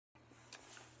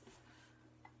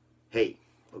Hej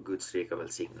och Guds rika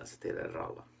välsignelse till er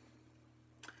alla.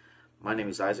 My name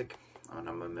is Isak and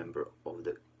I'm a member of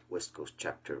the West Coast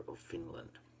chapter of Finland.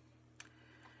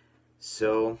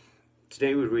 So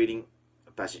today we're reading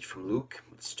a passage from Luke.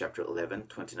 It's chapter 11,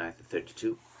 29 to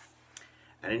 32.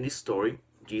 And in this story,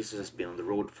 Jesus has been on the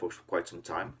road for quite some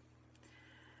time.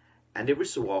 And every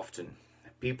so often,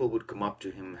 people would come up to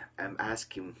him and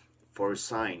ask him for a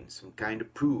sign, some kind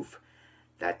of proof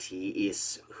that he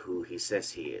is who he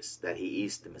says he is, that he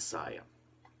is the Messiah.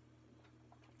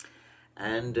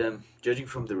 And judging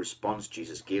from the response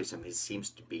Jesus gives him, he seems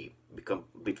to become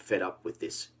a bit fed up with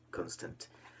this constant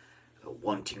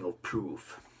wanting of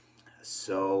proof.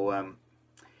 So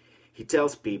he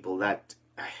tells people that,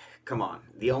 come on,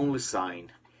 the only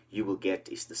sign you will get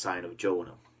is the sign of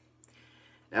Jonah.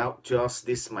 Now, to us,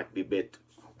 this might be a bit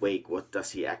vague. What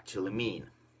does he actually mean?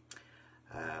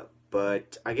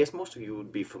 But I guess most of you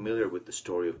would be familiar with the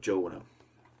story of Jonah.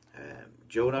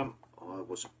 Jonah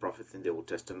was a prophet in the Old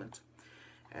Testament,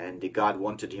 and God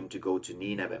wanted him to go to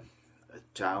Nineveh, a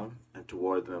town, and to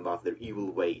warn them about their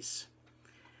evil ways,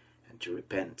 and to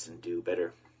repent and do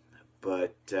better.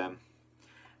 But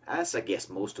as I guess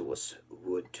most of us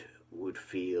would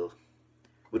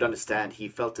understand, he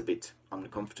felt a bit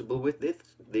uncomfortable with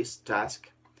this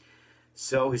task,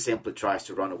 so he simply tries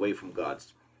to run away from God.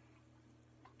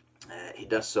 He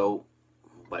does so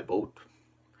by boat,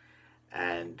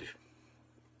 and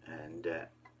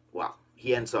well,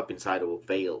 he ends up inside of a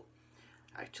whale,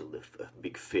 actually a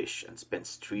big fish, and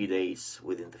spends 3 days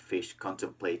within the fish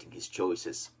contemplating his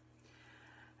choices,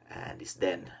 and is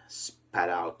then spat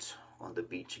out on the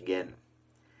beach again.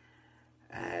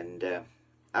 And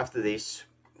after this,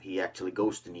 he actually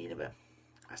goes to Nineveh,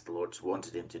 as the Lord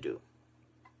wanted him to do.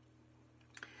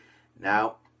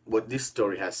 Now, what this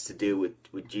story has to do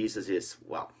with Jesus is,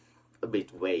 well, a bit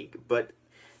vague, but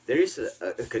there is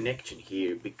a connection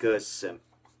here, because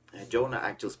Jonah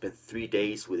actually spent 3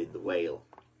 days within the whale,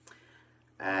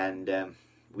 and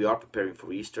we are preparing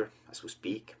for Easter as we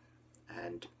speak,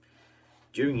 and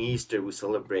during Easter we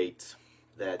celebrate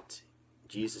that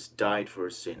Jesus died for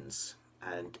our sins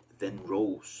and then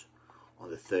rose on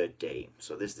the 3rd day.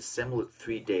 So there's the similar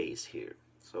 3 days here.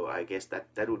 So I guess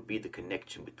that would be the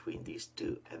connection between these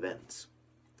two events.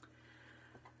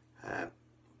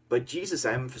 But Jesus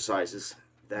emphasizes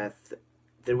that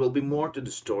there will be more to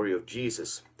the story of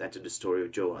Jesus than to the story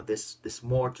of Jonah. There's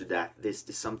more to that. There's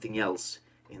something else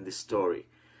in this story.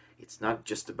 It's not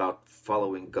just about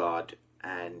following God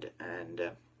and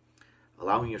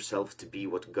allowing yourself to be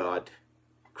what God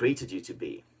created you to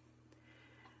be.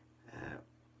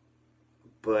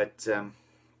 But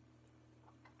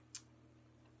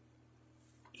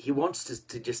he wants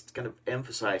to just kind of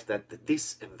emphasize that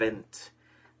this event,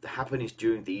 the happenings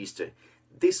during the Easter,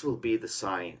 this will be the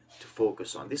sign to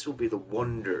focus on. This will be the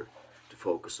wonder to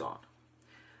focus on.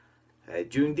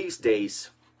 During these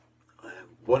days,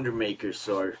 wonder makers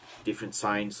or different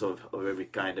signs of every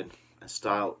kind and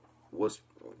style was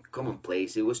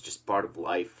commonplace. It was just part of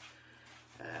life.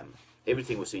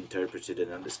 Everything was interpreted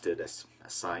and understood as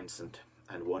signs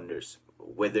and wonders.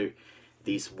 Whether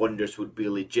these wonders would be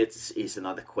legit is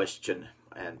another question,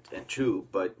 and true,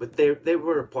 but they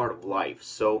were a part of life.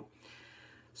 So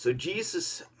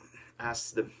Jesus,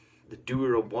 as the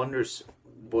doer of wonders,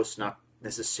 was not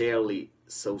necessarily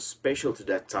so special to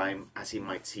that time as he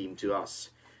might seem to us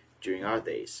during our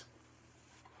days.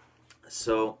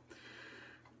 So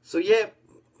yeah,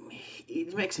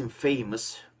 it makes him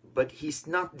famous, but he's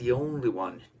not the only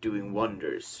one doing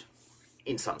wonders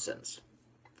in some sense.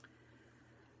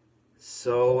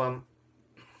 So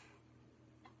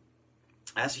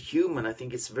as a human, I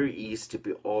think it's very easy to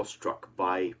be awestruck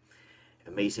by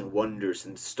amazing wonders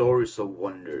and stories of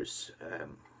wonders.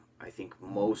 I think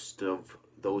most of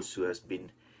those who has been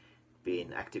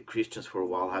active Christians for a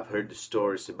while have heard the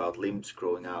stories about limbs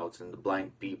growing out and the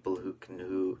blind people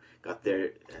who got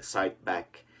their sight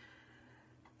back.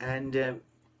 And it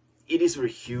is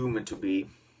very human to be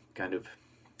kind of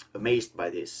amazed by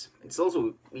this. It's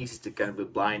also easy to kind of be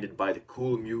blinded by the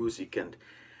cool music and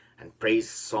praise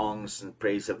songs and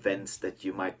praise events that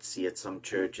you might see at some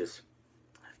churches,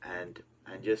 and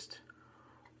just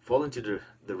fall into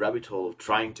the rabbit hole of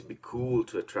trying to be cool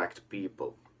to attract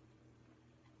people.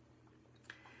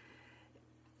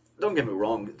 Don't get me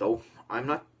wrong though, I'm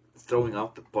not throwing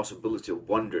out the possibility of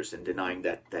wonders and denying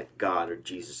that God or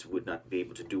Jesus would not be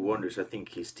able to do wonders. I think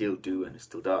he still do and he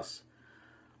still does.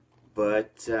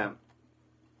 But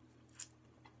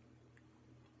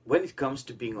when it comes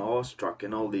to being awestruck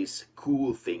and all these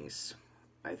cool things,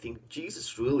 I think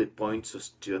Jesus really points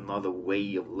us to another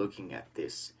way of looking at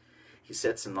this. He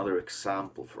sets another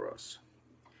example for us.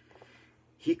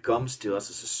 He comes to us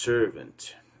as a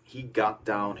servant. He got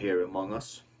down here among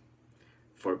us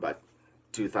for about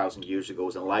 2,000 years ago,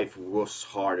 and life was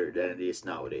harder than it is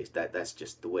nowadays. That's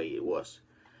just the way it was.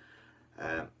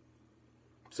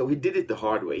 So he did it the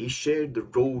hard way. He shared the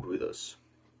road with us,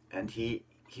 and he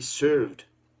served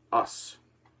us.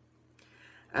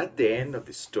 At the end of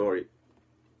the story,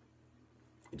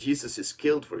 Jesus is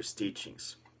killed for his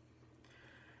teachings,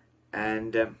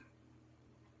 and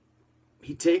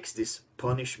he takes this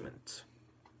punishment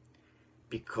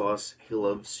because he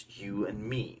loves you and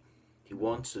me. He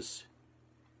wants us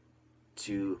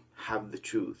to have the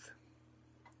truth.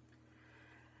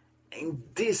 And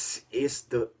this is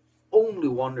the only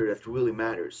wonder that really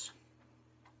matters.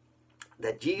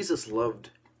 That Jesus loved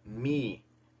me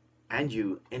and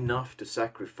you enough to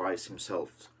sacrifice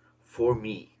himself for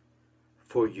me,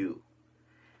 for you,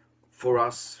 for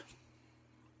us,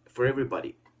 for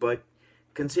everybody. But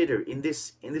consider, in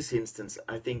this instance,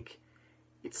 I think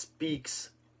it speaks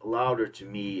louder to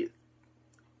me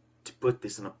to put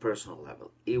this on a personal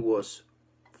level. It was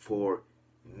for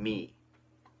me,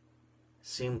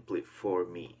 simply for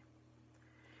me.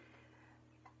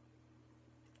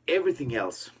 Everything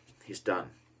else he's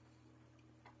done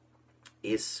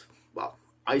is, well,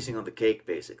 icing on the cake,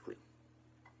 basically.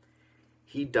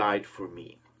 He died for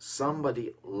me.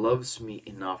 Somebody loves me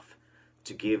enough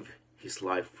to give his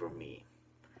life for me.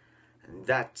 And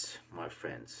that, my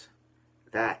friends,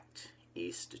 that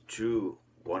is the true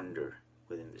wonder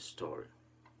within the story.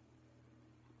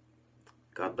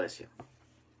 God bless you.